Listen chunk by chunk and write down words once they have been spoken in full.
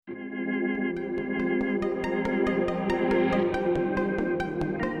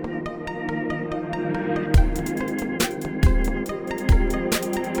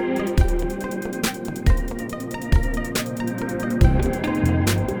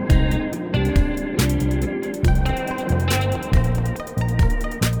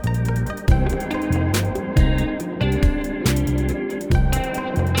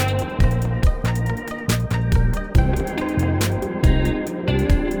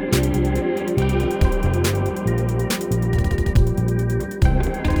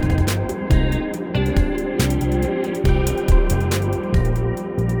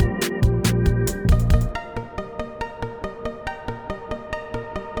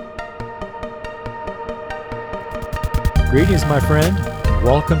Greetings, my friend, and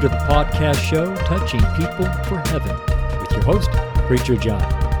welcome to the podcast show, Touching People for Heaven, with your host, Preacher John.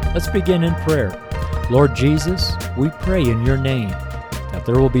 Let's begin in prayer. Lord Jesus, we pray in your name that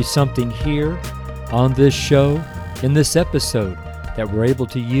there will be something here on this show, in this episode, that we're able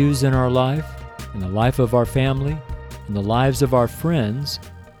to use in our life, in the life of our family, in the lives of our friends,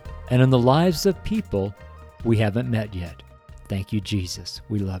 and in the lives of people we haven't met yet. Thank you, Jesus.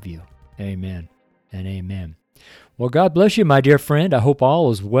 We love you. Amen and amen. Well, God bless you, my dear friend. I hope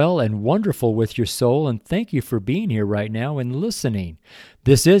all is well and wonderful with your soul, and thank you for being here right now and listening.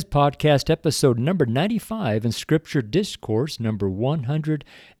 This is podcast episode number 95 and Scripture Discourse number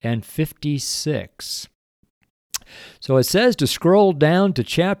 156. So it says to scroll down to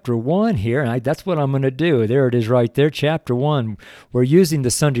chapter 1 here, and that's what I'm going to do. There it is right there, chapter 1. We're using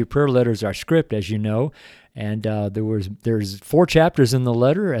the Sunday prayer letter as our script, as you know, and there's 4 chapters in the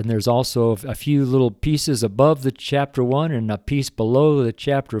letter, and there's also a few little pieces above the chapter 1 and a piece below the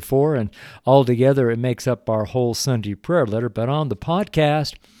chapter 4, and altogether it makes up our whole Sunday prayer letter. But on the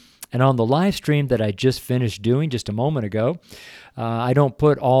podcast and on the live stream that I just finished doing just a moment ago, I don't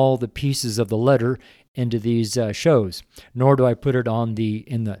put all the pieces of the letter into these shows, nor do I put it in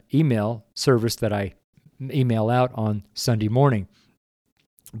the email service that I email out on Sunday morning.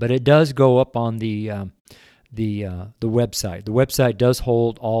 But it does go up on the website. The website does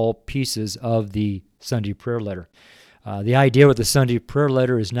hold all pieces of the Sunday prayer letter. The idea with the Sunday prayer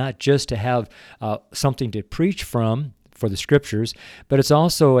letter is not just to have something to preach from for the Scriptures, but it's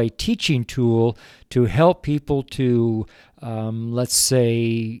also a teaching tool to help people to, let's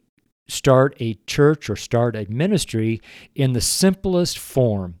say, start a church or start a ministry in the simplest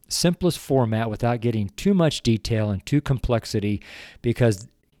format without getting too much detail and too complexity, because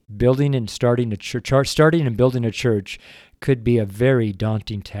starting and building a church could be a very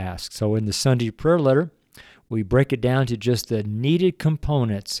daunting task. So in the Sunday prayer letter, we break it down to just the needed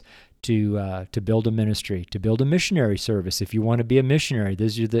components to build a ministry, to build a missionary service. If you want to be a missionary,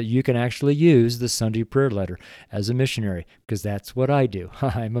 you can actually use the Sunday prayer letter as a missionary, because that's what I do.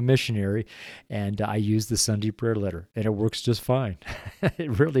 I'm a missionary, and I use the Sunday prayer letter, and it works just fine.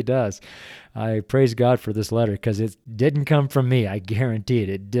 It really does. I praise God for this letter, because it didn't come from me. I guarantee it.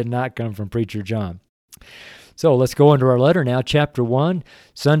 It did not come from Preacher John. So let's go into our letter now. Chapter 1,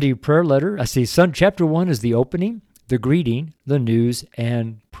 Sunday prayer letter. Chapter 1 is the opening, the greeting, the news,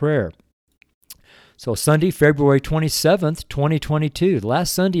 and prayer. So Sunday, February 27th, 2022, the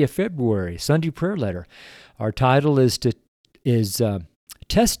last Sunday of February, Sunday prayer letter. Our title is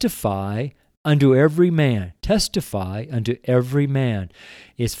Testify unto every man. Testify unto every man.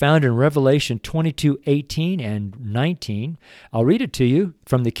 It's found in Revelation 22:18 and 19. I'll read it to you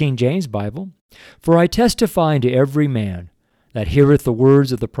from the King James Bible. For I testify unto every man that heareth the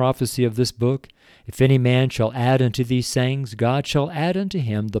words of the prophecy of this book. If any man shall add unto these things, God shall add unto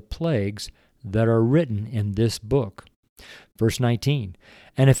him the plagues that are written in this book. Verse 19,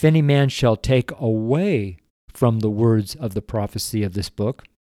 and if any man shall take away from the words of the prophecy of this book,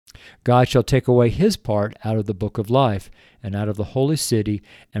 God shall take away his part out of the book of life, and out of the holy city,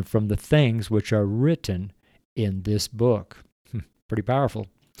 and from the things which are written in this book. Pretty powerful.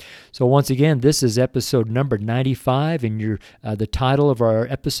 So once again, this is episode number 95, and the title of our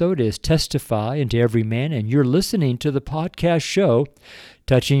episode is Testify unto Every Man, and you're listening to the podcast show,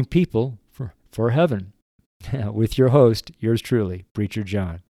 Touching People for Heaven, with your host, yours truly, Preacher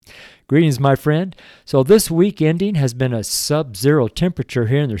John. Greetings, my friend. So this week ending has been a sub-zero temperature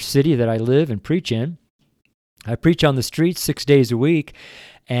here in the city that I live and preach in. I preach on the streets 6 days a week,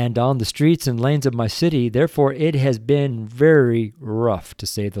 and on the streets and lanes of my city. Therefore, it has been very rough, to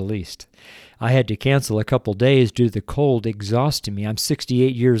say the least. I had to cancel a couple days due to the cold exhausting me. I'm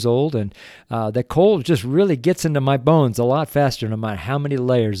 68 years old, and the cold just really gets into my bones a lot faster, no matter how many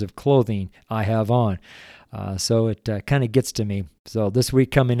layers of clothing I have on. So it kind of gets to me. So this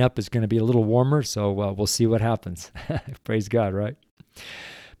week coming up is going to be a little warmer, so we'll see what happens. Praise God, right?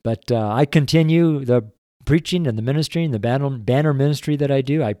 But I continue the preaching and the ministry and the banner ministry that I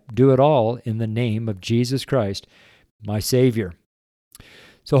do. I do it all in the name of Jesus Christ, my Savior.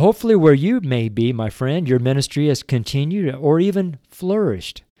 So hopefully where you may be, my friend, your ministry has continued or even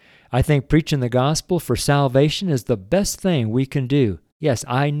flourished. I think preaching the gospel for salvation is the best thing we can do. Yes,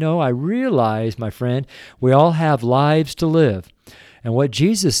 I realize, my friend, we all have lives to live. And what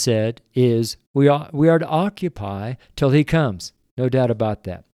Jesus said is we are to occupy till he comes. No doubt about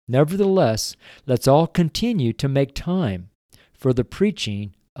that. Nevertheless, let's all continue to make time for the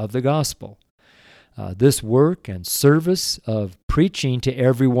preaching of the gospel. This work and service of preaching to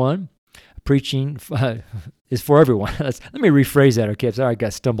everyone, Preaching is for everyone. Let me rephrase that, okay? Sorry, I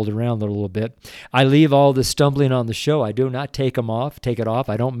got stumbled around a little bit. I leave all the stumbling on the show. I do not take it off.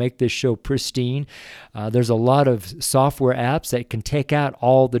 I don't make this show pristine. There's a lot of software apps that can take out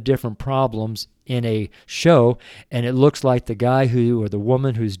all the different problems in a show, and it looks like the guy or the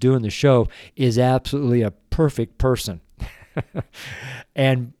woman who's doing the show is absolutely a perfect person.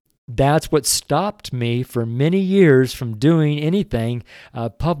 And that's what stopped me for many years from doing anything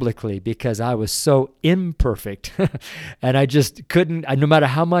publicly, because I was so imperfect. And I just couldn't, no matter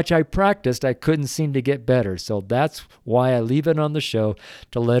how much I practiced, I couldn't seem to get better. So that's why I leave it on the show,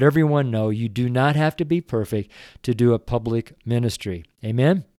 to let everyone know you do not have to be perfect to do a public ministry.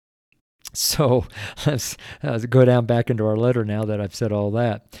 Amen? So let's go down back into our letter now that I've said all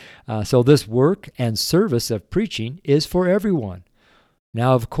that. So this work and service of preaching is for everyone.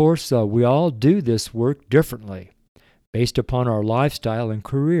 Now, of course, we all do this work differently, based upon our lifestyle and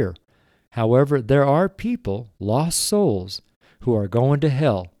career. However, there are people, lost souls, who are going to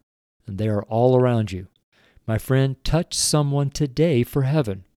hell, and they are all around you. My friend, touch someone today for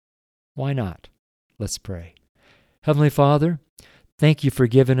heaven. Why not? Let's pray. Heavenly Father, thank you for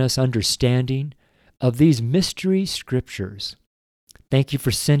giving us understanding of these mystery scriptures. Thank you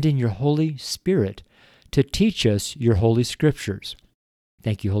for sending your Holy Spirit to teach us your Holy Scriptures.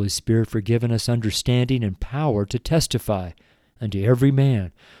 Thank you, Holy Spirit, for giving us understanding and power to testify unto every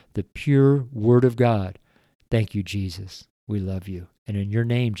man the pure Word of God. Thank you, Jesus. We love you. And in your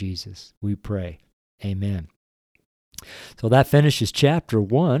name, Jesus, we pray. Amen. So that finishes chapter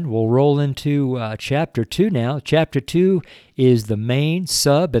 1. We'll roll into chapter 2 now. Chapter 2 is the main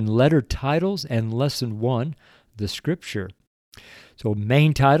sub and letter titles, and lesson 1, the Scripture. So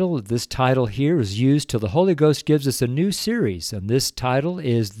main title, this title here is used till the Holy Ghost gives us a new series, and this title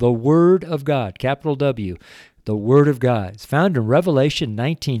is The Word of God, capital W, the Word of God. It's found in Revelation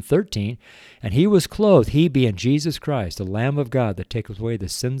 19:13, and he was clothed, he being Jesus Christ, the Lamb of God that taketh away the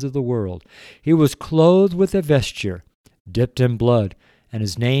sins of the world. He was clothed with a vesture dipped in blood, and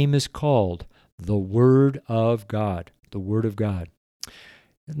his name is called the Word of God, the Word of God.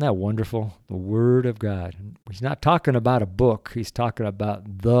 Isn't that wonderful? The Word of God. He's not talking about a book. He's talking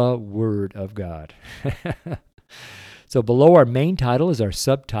about the Word of God. So below our main title is our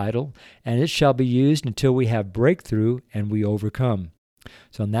subtitle, and it shall be used until we have breakthrough and we overcome.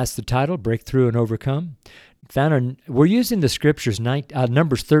 So and that's the title, Breakthrough and Overcome. We're using the scriptures,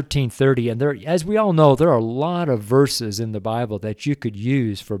 Numbers 13:30, and there, as we all know, there are a lot of verses in the Bible that you could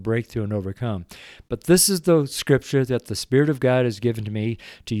use for breakthrough and overcome. But this is the scripture that the Spirit of God has given to me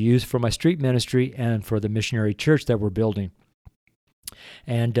to use for my street ministry and for the missionary church that we're building.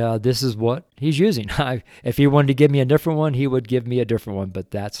 And this is what he's using. If he wanted to give me a different one, he would give me a different one,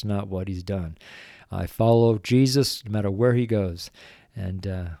 but that's not what he's done. I follow Jesus no matter where he goes.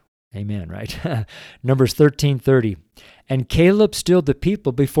 And amen, right? Numbers 13:30. And Caleb stilled the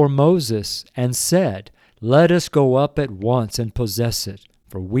people before Moses and said, Let us go up at once and possess it,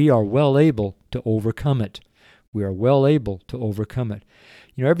 for we are well able to overcome it. We are well able to overcome it.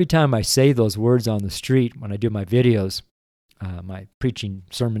 You know, every time I say those words on the street when I do my videos, my preaching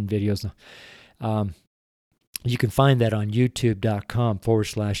sermon videos, you can find that on youtube.com/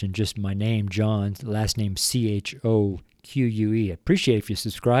 and just my name, John, last name CHOQUE. I appreciate if you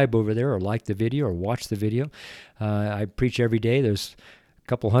subscribe over there or like the video or watch the video. I preach every day. There's a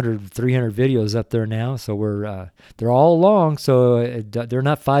couple 300 videos up there now, so they're all long, so they're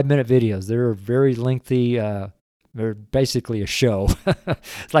not 5-minute videos. They're very lengthy. They're basically a show.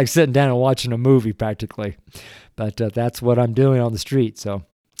 It's like sitting down and watching a movie practically. But that's what I'm doing on the street. So,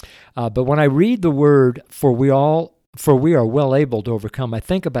 but when I read the word for we are well able to overcome, I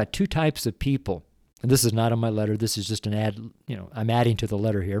think about two types of people. And this is not in my letter. This is just an add. I'm adding to the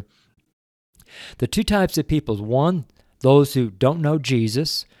letter here. The two types of people is one, those who don't know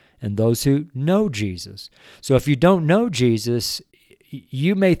Jesus, and those who know Jesus. So if you don't know Jesus,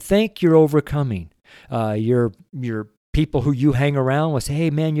 you may think you're overcoming. Your people who you hang around will say, hey,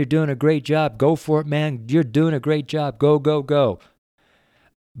 man, you're doing a great job. Go for it, man. You're doing a great job. Go, go, go.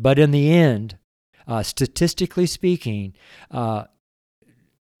 But in the end, statistically speaking, I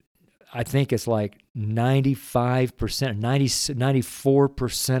think it's like 95%,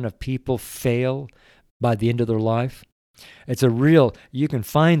 94% of people fail by the end of their life. It's you can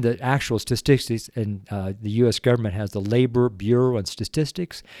find the actual statistics, and the U.S. government has the Labor Bureau and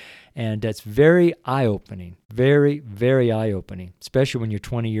Statistics, and that's very eye-opening, very, very eye-opening, especially when you're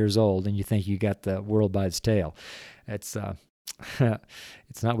 20 years old and you think you got the world by its tail. It's not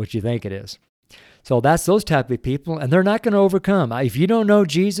what you think it is. So that's those type of people, and they're not going to overcome. If you don't know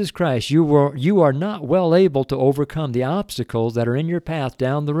Jesus Christ, you are not well able to overcome the obstacles that are in your path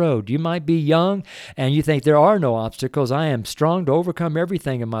down the road. You might be young, and you think there are no obstacles. I am strong to overcome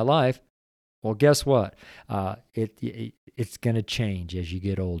everything in my life. Well, guess what? It's going to change as you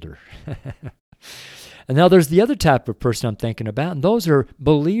get older. And now there's the other type of person I'm thinking about, and those are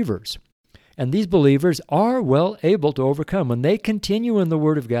believers. And these believers are well able to overcome. When they continue in the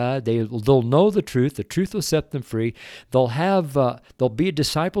Word of God, they'll know the truth will set them free. They'll be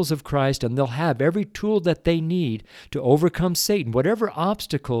disciples of Christ, and they'll have every tool that they need to overcome Satan. Whatever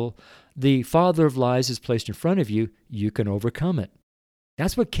obstacle the father of lies has placed in front of you, you can overcome it.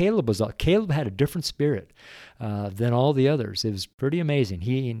 That's what Caleb was. Caleb had a different spirit than all the others. It was pretty amazing.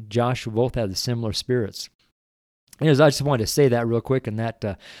 He and Joshua both had the similar spirits. I just wanted to say that real quick in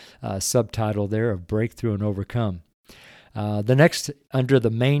that subtitle there of Breakthrough and Overcome. The next, under the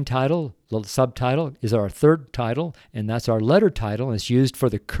main title, the subtitle, is our third title, and that's our letter title. It's used for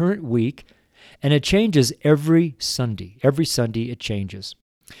the current week, and it changes every Sunday. Every Sunday it changes.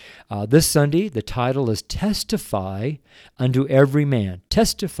 This Sunday, the title is Testify unto Every Man.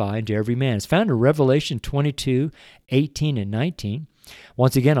 Testify unto every man. It's found in Revelation 22, 18, and 19.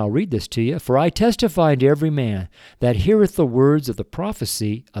 Once again, I'll read this to you. For I testify unto every man that heareth the words of the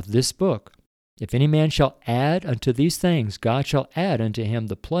prophecy of this book. If any man shall add unto these things, God shall add unto him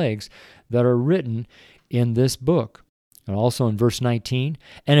the plagues that are written in this book. And also in verse 19,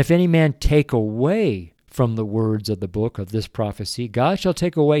 and if any man take away from the words of the book of this prophecy, God shall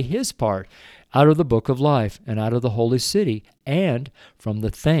take away his part out of the book of life and out of the holy city and from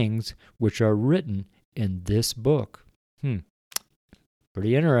the things which are written in this book.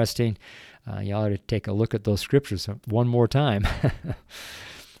 Pretty interesting. You ought to take a look at those scriptures one more time.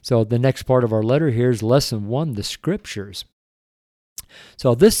 So the next part of our letter here is Lesson 1, the Scriptures.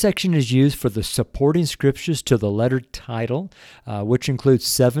 So this section is used for the supporting scriptures to the letter title, which includes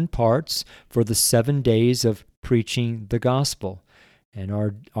 7 parts for the 7 days of preaching the gospel. And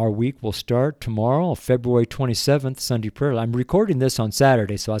our week will start tomorrow, February 27th, Sunday prayer. I'm recording this on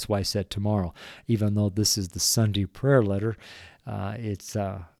Saturday, so that's why I said tomorrow. Even though this is the Sunday prayer letter,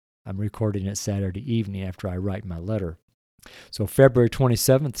 I'm recording it Saturday evening after I write my letter. So February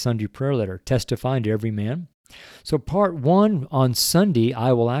 27th, Sunday prayer letter, testifying to every man. So part 1 on Sunday,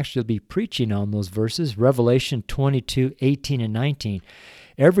 I will actually be preaching on those verses, Revelation 22, 18, and 19.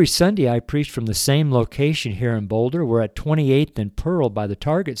 Every Sunday I preach from the same location here in Boulder. We're at 28th and Pearl by the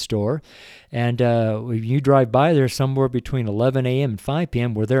Target store. And when you drive by there somewhere between 11 a.m. and 5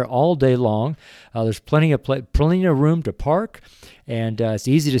 p.m., we're there all day long. There's plenty of room to park, and it's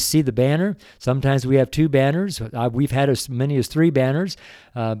easy to see the banner. Sometimes we have 2 banners. We've had as many as 3 banners,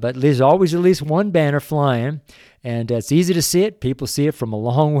 but there's always at least 1 banner flying. And it's easy to see it. People see it from a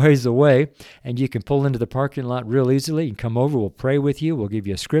long ways away, and you can pull into the parking lot real easily. You can come over. We'll pray with you. We'll give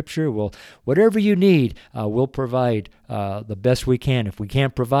you a scripture. Whatever you need, we'll provide the best we can. If we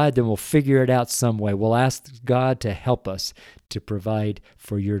can't provide, then we'll figure it out some way. We'll ask God to help us to provide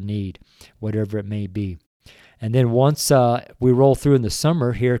for your need, whatever it may be. And then once we roll through in the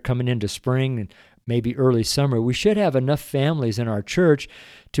summer here, coming into spring and maybe early summer, we should have enough families in our church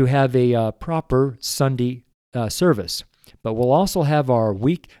to have a proper Sunday service. But we'll also have our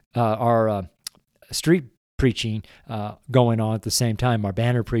street preaching going on at the same time, our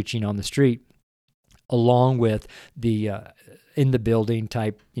banner preaching on the street, along with the in the building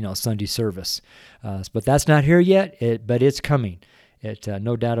type, Sunday service. But that's not here yet, but it's coming.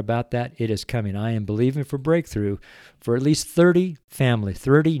 No doubt about that, it is coming. I am believing for breakthrough for at least 30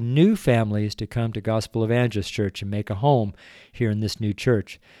 new families to come to Gospel Evangelist Church and make a home here in this new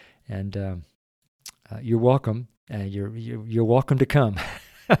church. And you're welcome. You're welcome to come.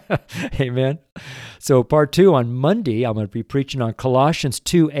 Amen. So part 2 on Monday, I'm going to be preaching on Colossians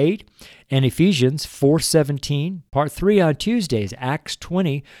 2:8 and Ephesians 4:17. Part 3 on Tuesday is Acts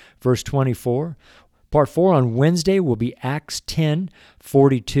 20, verse 24. Part 4 on Wednesday will be Acts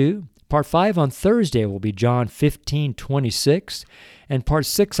 10:42. Part 5 on Thursday will be John 15:26. And part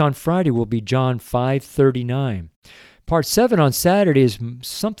 6 on Friday will be John 5:39. Part 7 on Saturday is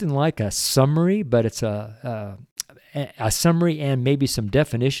something like a summary, but it's a summary and maybe some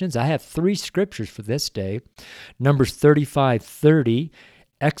definitions. I have 3 scriptures for this day: Numbers 35:30,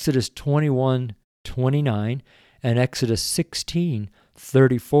 Exodus 21:29, and Exodus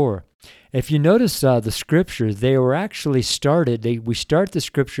 16:34. If you notice the scriptures, they were actually started. We start the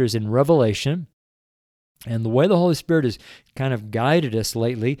scriptures in Revelation, And the way the Holy Spirit has kind of guided us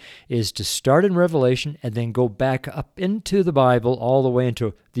lately is to start in Revelation and then go back up into the Bible all the way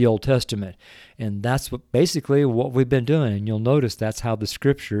into the Old Testament. And that's basically what we've been doing. And you'll notice that's how the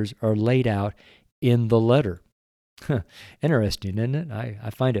Scriptures are laid out in the letter. Interesting, isn't it? I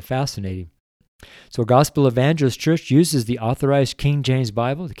find it fascinating. So Gospel Evangelist Church uses the Authorized King James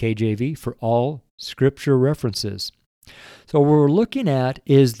Bible, the KJV, for all Scripture references. So what we're looking at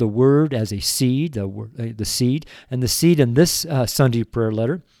is the Word as a seed, the seed, and the seed in this Sunday prayer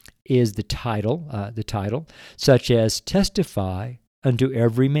letter is the title, such as testify unto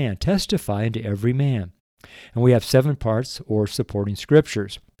every man, testify unto every man. And we have 7 parts or supporting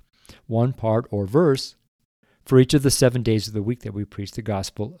scriptures, 1 part or verse for each of the 7 days of the week that we preach the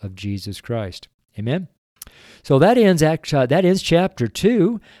gospel of Jesus Christ. Amen? So that ends chapter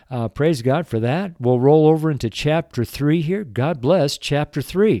 2. Praise God for that. We'll roll over into chapter 3 here. God bless sip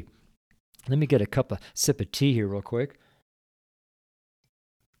of tea here real quick.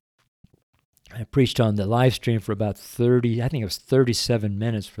 I preached on the live stream for about 37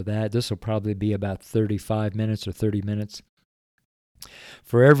 minutes for that. This will probably be about 35 minutes or 30 minutes.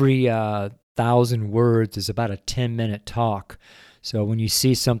 For every 1,000 words is about a 10-minute talk. So when you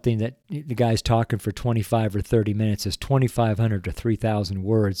see something that the guy's talking for 25 or 30 minutes, it's 2,500 to 3,000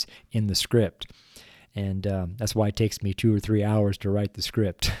 words in the script. And that's why it takes me 2 or 3 hours to write the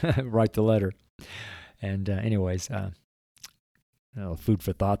script, write the letter. And anyways, food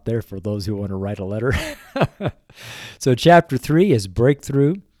for thought there for those who want to write a letter. So chapter 3 is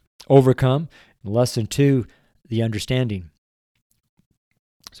breakthrough, overcome. Lesson 2, the understanding.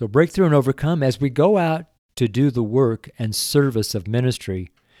 So breakthrough and overcome, as we go out to do the work and service of ministry,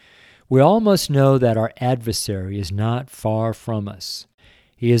 we all must know that our adversary is not far from us.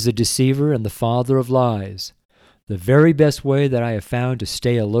 He is a deceiver and the father of lies. The very best way that I have found to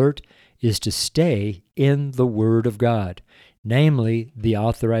stay alert is to stay in the Word of God, namely the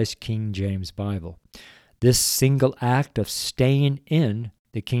Authorized King James Bible. This single act of staying in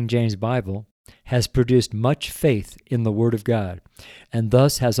the King James Bible has produced much faith in the Word of God, and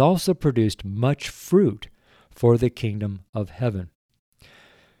thus has also produced much fruit for the kingdom of heaven.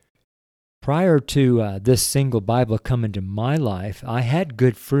 Prior to this single Bible coming to my life, I had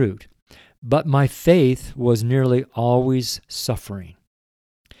good fruit, but my faith was nearly always suffering.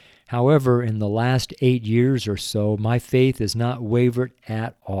 However, in the last 8 years or so, my faith has not wavered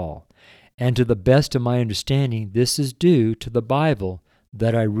at all, and to the best of my understanding, this is due to the Bible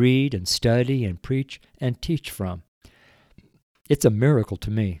that I read and study and preach and teach from. It's a miracle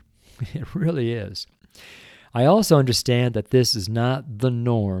to me. It really is. I also understand that this is not the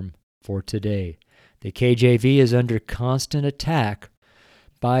norm for today. The KJV is under constant attack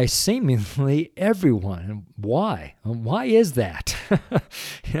by seemingly everyone. And why? Why is that?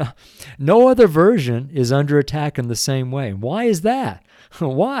 No other version is under attack in the same way. Why is that?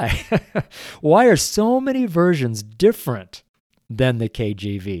 Why? Why are so many versions different than the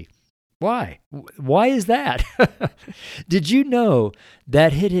KJV? Why? Why is that? Did you know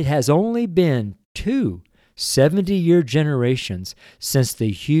that it has only been 2 70-year generations since the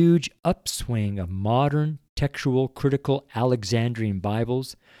huge upswing of modern textual critical Alexandrian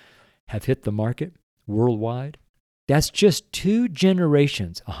Bibles have hit the market worldwide? That's just 2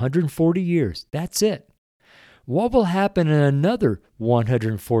 generations, 140 years. That's it. What will happen in another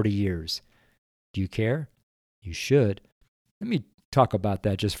 140 years? Do you care? You should. Let me talk about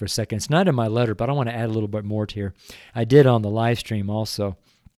that just for a second. It's not in my letter, but I want to add a little bit more to here. I did on the live stream also.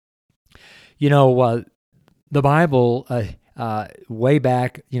 The Bible, way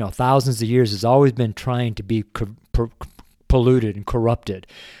back, thousands of years, has always been trying to be polluted and corrupted.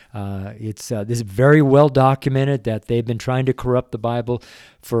 This is very well documented that they've been trying to corrupt the Bible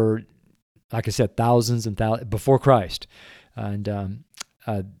for, like I said, thousands and thousands before Christ, and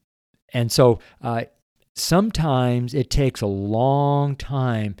so sometimes it takes a long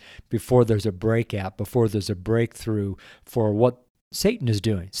time before there's a breakout, before there's a breakthrough for what Satan is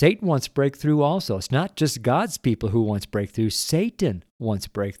doing. Satan wants breakthrough also. It's not just God's people who wants breakthrough. Satan wants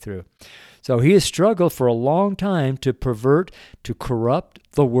breakthrough. So he has struggled for a long time to pervert, to corrupt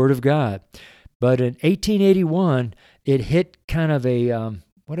the Word of God. But in 1881, it hit kind of a,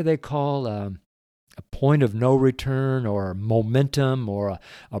 what do they call, a point of no return or momentum or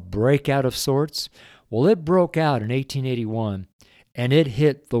a breakout of sorts. Well, it broke out in 1881, and it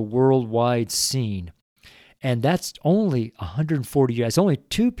hit the worldwide scene. And that's only 140 years. It's only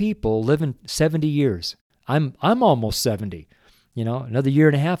 2 people living 70 years. I'm almost 70. Another year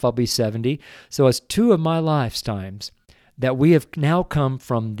and a half, I'll be 70. So it's 2 of my lifetimes that we have now come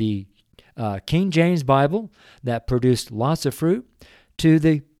from the King James Bible that produced lots of fruit to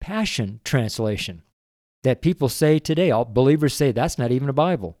the Passion Translation. that people say today, all believers say that's not even a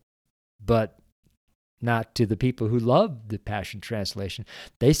Bible, but not to the people who love the Passion Translation.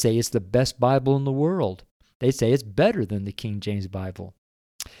 They say it's the best Bible in the world. They say it's better than the King James Bible.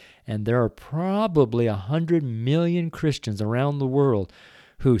 And there are probably 100 million Christians around the world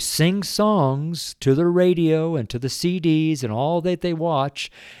who sing songs to the radio and to the CDs and all that they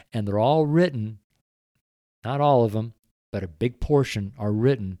watch, and they're all written, not all of them, but a big portion are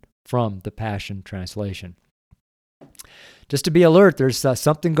written from the Passion Translation. Just to be alert, there's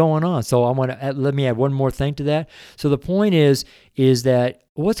something going on. So let me add one more thing to that. So the point is that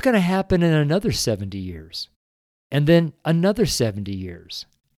what's going to happen in another 70 years? And then another 70 years?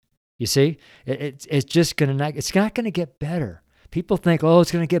 You see, it's just going to it's not going to get better. People think, oh,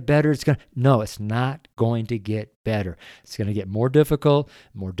 it's going to get better. No, it's not going to get better. It's going to get more difficult,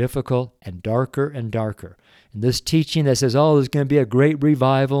 and darker and darker. And this teaching that says, oh, there's going to be a great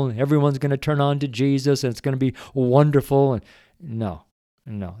revival and everyone's going to turn on to Jesus and it's going to be wonderful. And no,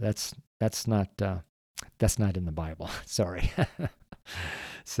 that's not in the Bible. Sorry.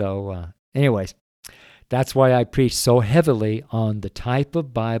 So, anyways, that's why I preach so heavily on the type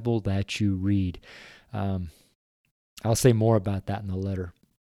of Bible that you read. I'll say more about that in the letter.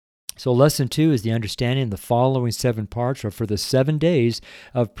 So lesson 2 is the understanding the following 7 parts are for the 7 days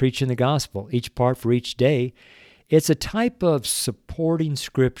of preaching the gospel, each part for each day. It's a type of supporting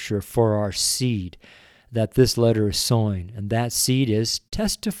scripture for our seed that this letter is sowing, and that seed is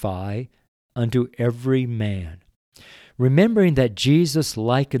testify unto every man. Remembering that Jesus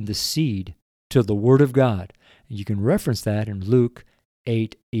likened the seed to the Word of God. You can reference that in Luke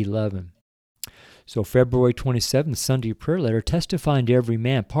 8:11. So February 27th, Sunday prayer letter, testifying to every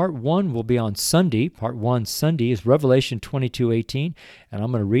man. Part 1 will be on Sunday. Part 1 Sunday is Revelation 22:18. And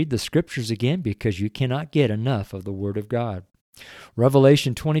I'm going to read the scriptures again because you cannot get enough of the Word of God.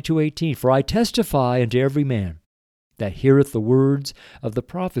 Revelation 22:18, for I testify unto every man that heareth the words of the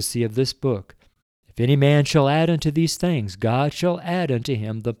prophecy of this book. If any man shall add unto these things, God shall add unto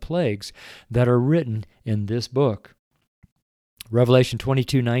him the plagues that are written in this book. Revelation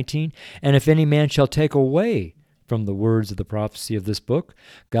 22:19, and if any man shall take away from the words of the prophecy of this book,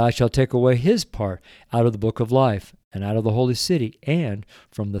 God shall take away his part out of the book of life, and out of the holy city, and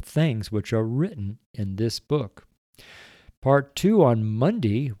from the things which are written in this book. Part 2 on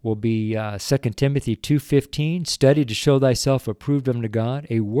Monday will be 2 Timothy 2:15, study to show thyself approved unto God,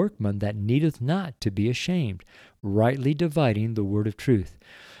 a workman that needeth not to be ashamed, rightly dividing the word of truth.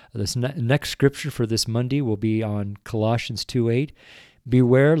 This next scripture for this Monday will be on Colossians 2:8.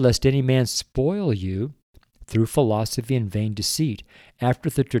 Beware lest any man spoil you through philosophy and vain deceit, after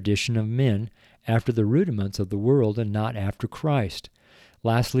the tradition of men, after the rudiments of the world, and not after Christ.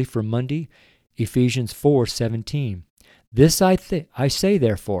 Lastly, for Monday, Ephesians 4:17. This I say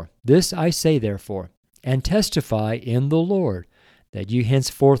therefore, and testify in the Lord, that you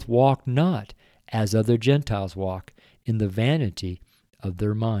henceforth walk not as other Gentiles walk, in the vanity of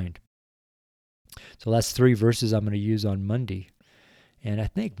their mind. So that's 3 verses I'm going to use on Monday. And I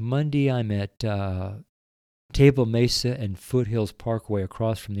think Monday I'm at Table Mesa and Foothills Parkway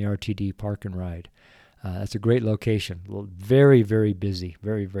across from the RTD Park and Ride. That's a great location. Very, very busy.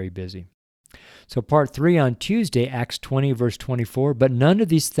 Very, very busy. So part 3 on Tuesday, Acts 20, verse 24. But none of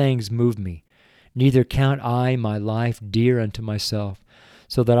these things move me, neither count I my life dear unto myself,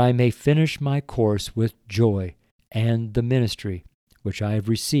 so that I may finish my course with joy and the ministry which I have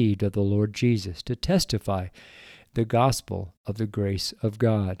received of the Lord Jesus, to testify the gospel of the grace of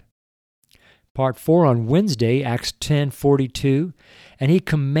God. Part 4 on Wednesday, Acts 10:42, and he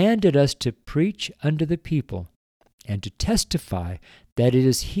commanded us to preach unto the people, and to testify that it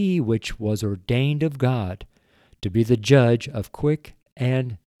is he which was ordained of God to be the judge of quick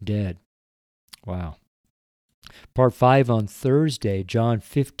and dead. Wow. Part 5 on Thursday, John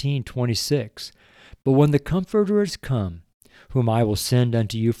 15:26, but when the Comforter is come, whom I will send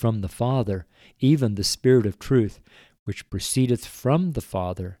unto you from the Father, even the Spirit of truth, which proceedeth from the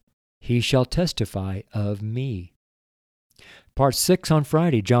Father, he shall testify of me. Part 6 on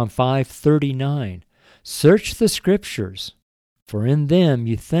Friday, John 5:39. Search the Scriptures, for in them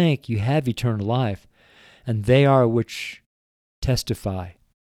you think you have eternal life, and they are which testify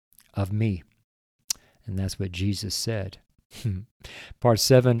of me. And that's what Jesus said. Part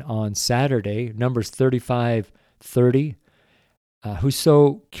 7 on Saturday, Numbers 35:30.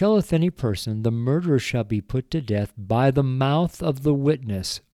 Whoso killeth any person, the murderer shall be put to death by the mouth of the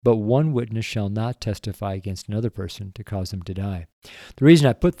witness, but one witness shall not testify against another person to cause him to die. The reason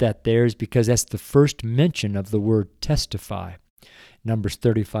I put that there is because that's the first mention of the word testify, Numbers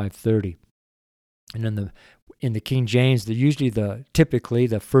 35:30. And in the King James, typically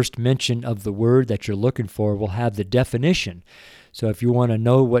the first mention of the word that you're looking for will have the definition. So if you want to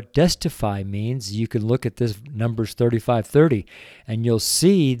know what testify means, you can look at this Numbers 35:30, and you'll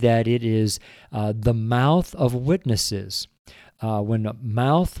see that it is the mouth of witnesses. When a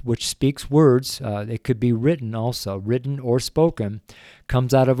mouth which speaks words, it could be written also, written or spoken,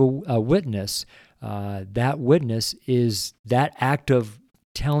 comes out of a witness. That witness is that act of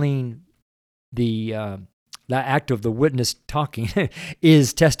telling that act of the witness talking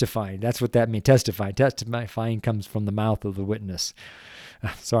is testifying. That's what that means, testifying. Testifying comes from the mouth of the witness.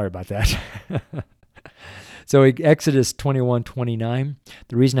 Sorry about that. So Exodus 21:29,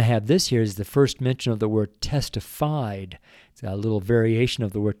 the reason I have this here is the first mention of the word testified. It's a little variation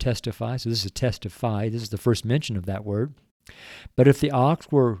of the word testify. So this is testify. This is the first mention of that word. But if the ox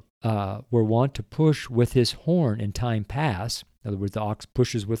were wont to push with his horn in time past, in other words, the ox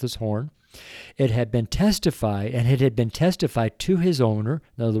pushes with his horn, it had been testified, and it had been testified to his owner,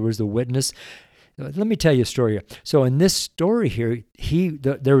 in other words, the witness. Let me tell you a story here. So in this story here,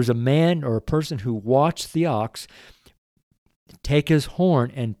 there was a man or a person who watched the ox take his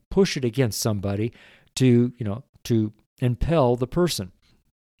horn and push it against somebody to impel the person.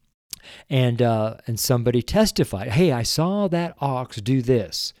 And somebody testified, hey, I saw that ox do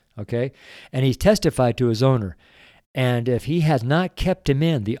this, okay? And he testified to his owner. And if he has not kept him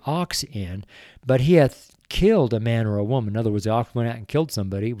in, the ox in, but he hath killed a man or a woman, in other words, the ox went out and killed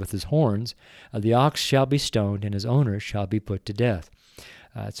somebody with his horns, the ox shall be stoned, and his owner shall be put to death.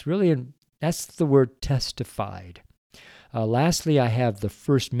 That's the word testified. Lastly, I have the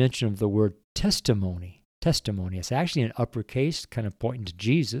first mention of the word testimony. Testimony. It's actually an uppercase, kind of pointing to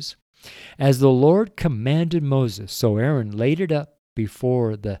Jesus. As the Lord commanded Moses, so Aaron laid it up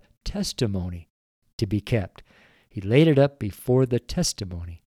before the testimony to be kept. He laid it up before the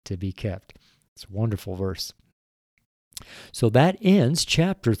testimony to be kept. It's a wonderful verse. So that ends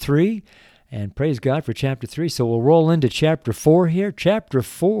chapter 3, and praise God for chapter 3. So we'll roll into chapter 4 here. Chapter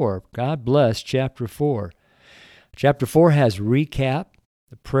 4, God bless chapter 4. Chapter 4 has recap,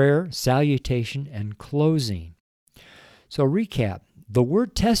 the prayer, salutation, and closing. So recap, the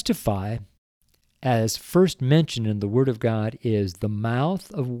word testify, as first mentioned in the Word of God, is the mouth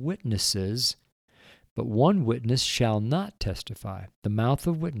of witnesses, but one witness shall not testify, the mouth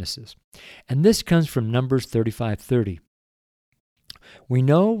of witnesses. And this comes from Numbers 35:30. We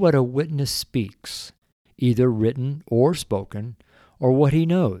know what a witness speaks, either written or spoken, or what he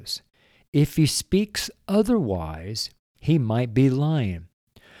knows. If he speaks otherwise, he might be lying,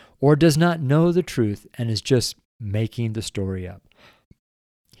 or does not know the truth and is just making the story up.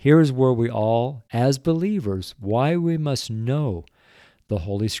 Here is where we all, as believers, why we must know the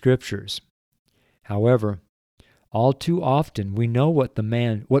Holy Scriptures. However, all too often we know what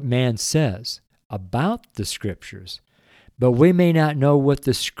man says about the Scriptures, but we may not know what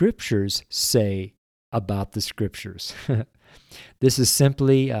the Scriptures say about the Scriptures. This is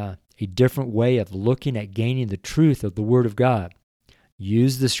simply a different way of looking at gaining the truth of the Word of God.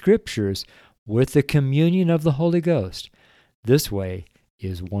 Use the Scriptures with the communion of the Holy Ghost. This way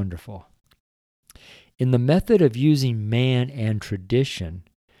is wonderful. In the method of using man and tradition,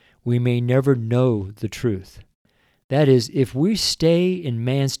 we may never know the truth. That is, if we stay in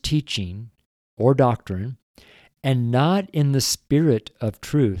man's teaching or doctrine and not in the spirit of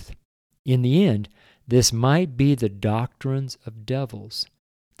truth, in the end, this might be the doctrines of devils,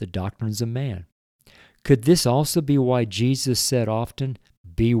 the doctrines of man. Could this also be why Jesus said often,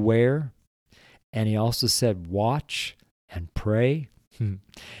 beware? And he also said, watch and pray?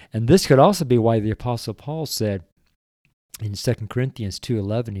 And this could also be why the Apostle Paul said, in 2 Corinthians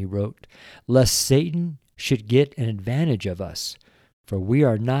 2:11, he wrote, lest Satan should get an advantage of us, for we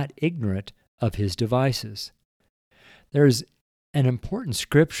are not ignorant of his devices. There's an important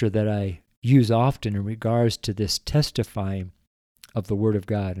scripture that I use often in regards to this testifying of the Word of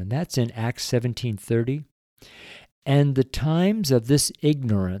God, and that's in Acts 17:30. And the times of this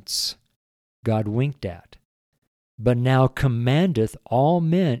ignorance God winked at, but now commandeth all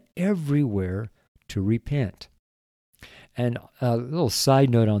men everywhere to repent. And a little side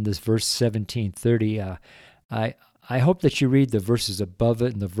note on this verse 17:30, I hope that you read the verses above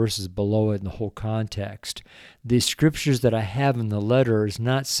it and the verses below it in the whole context. The scriptures that I have in the letter is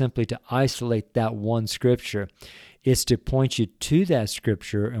not simply to isolate that one scripture. It's to point you to that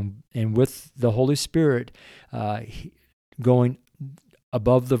scripture, and with the Holy Spirit going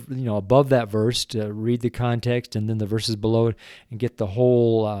above that verse to read the context, and then the verses below it, and get the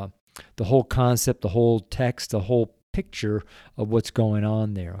whole concept, the whole text, the whole picture of what's going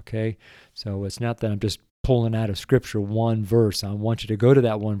on there. Okay, so it's not that I'm just pulling out of Scripture one verse. I want you to go to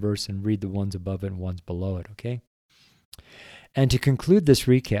that one verse and read the ones above it and ones below it, okay? And to conclude this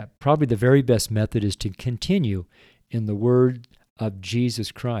recap, probably the very best method is to continue in the word of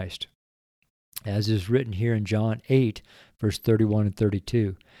Jesus Christ, as is written here in John 8, verse 31 and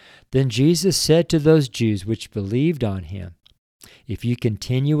 32. Then Jesus said to those Jews which believed on him, "If you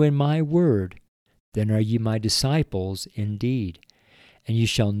continue in my word, then are ye my disciples indeed, and you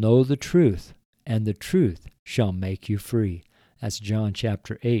shall know the truth, and the truth shall make you free." That's John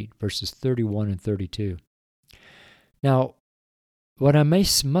chapter 8, verses 31 and 32. Now, what I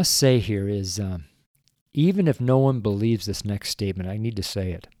must say here is, even if no one believes this next statement, I need to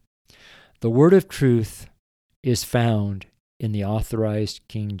say it. The word of truth is found in the authorized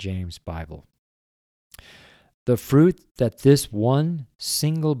King James Bible. The fruit that this one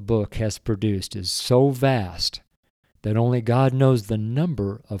single book has produced is so vast that only God knows the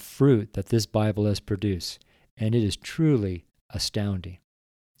number of fruit that this Bible has produced, and it is truly astounding.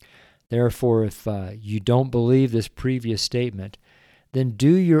 Therefore, if you don't believe this previous statement, then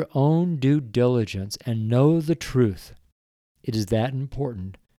do your own due diligence and know the truth. It is that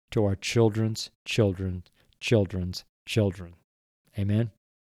important to our children's children's children's children. Amen?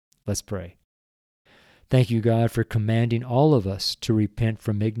 Let's pray. Thank you, God, for commanding all of us to repent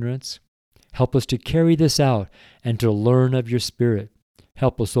from ignorance. Help us to carry this out and to learn of your Spirit.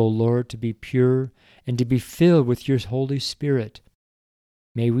 Help us, O Lord, to be pure and to be filled with your Holy Spirit.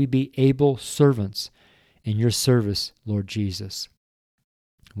 May we be able servants in your service, Lord Jesus.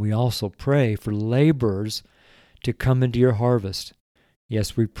 We also pray for laborers to come into your harvest.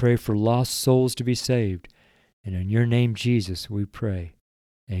 Yes, we pray for lost souls to be saved. And in your name, Jesus, we pray.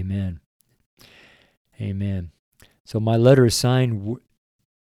 Amen. Amen. So my letter is signed,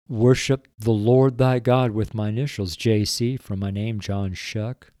 Worship the Lord thy God, with my initials, JC, from my name, John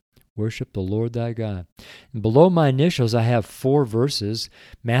Shuck. Worship the Lord thy God. And below my initials, I have 4 verses.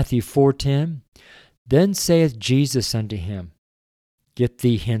 Matthew 4:10. Then saith Jesus unto him, Get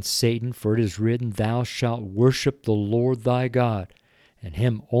thee hence, Satan, for it is written, Thou shalt worship the Lord thy God, and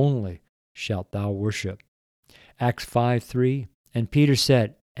him only shalt thou worship. Acts 5:3. And Peter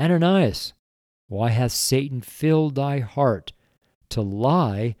said, Ananias, why hath Satan filled thy heart to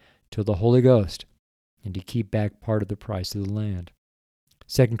lie to the Holy Ghost, and to keep back part of the price of the land?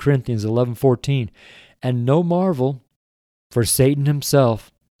 2 Corinthians 11:14. And no marvel, for Satan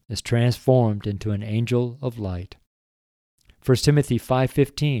himself is transformed into an angel of light. 1 Timothy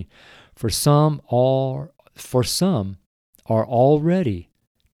 5:15. For some are already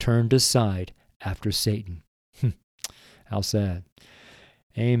turned aside after Satan. How sad.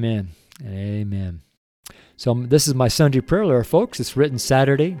 Amen and amen. So this is my Sunday prayer letter, folks. It's written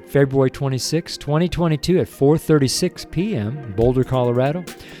Saturday, February 26, 2022 at 4:36 p.m. in Boulder, Colorado.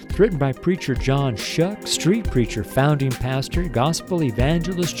 It's written by preacher John Shuck, street preacher, founding pastor, Gospel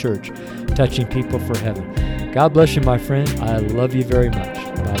Evangelist Church, touching people for heaven. God bless you, my friend. I love you very much.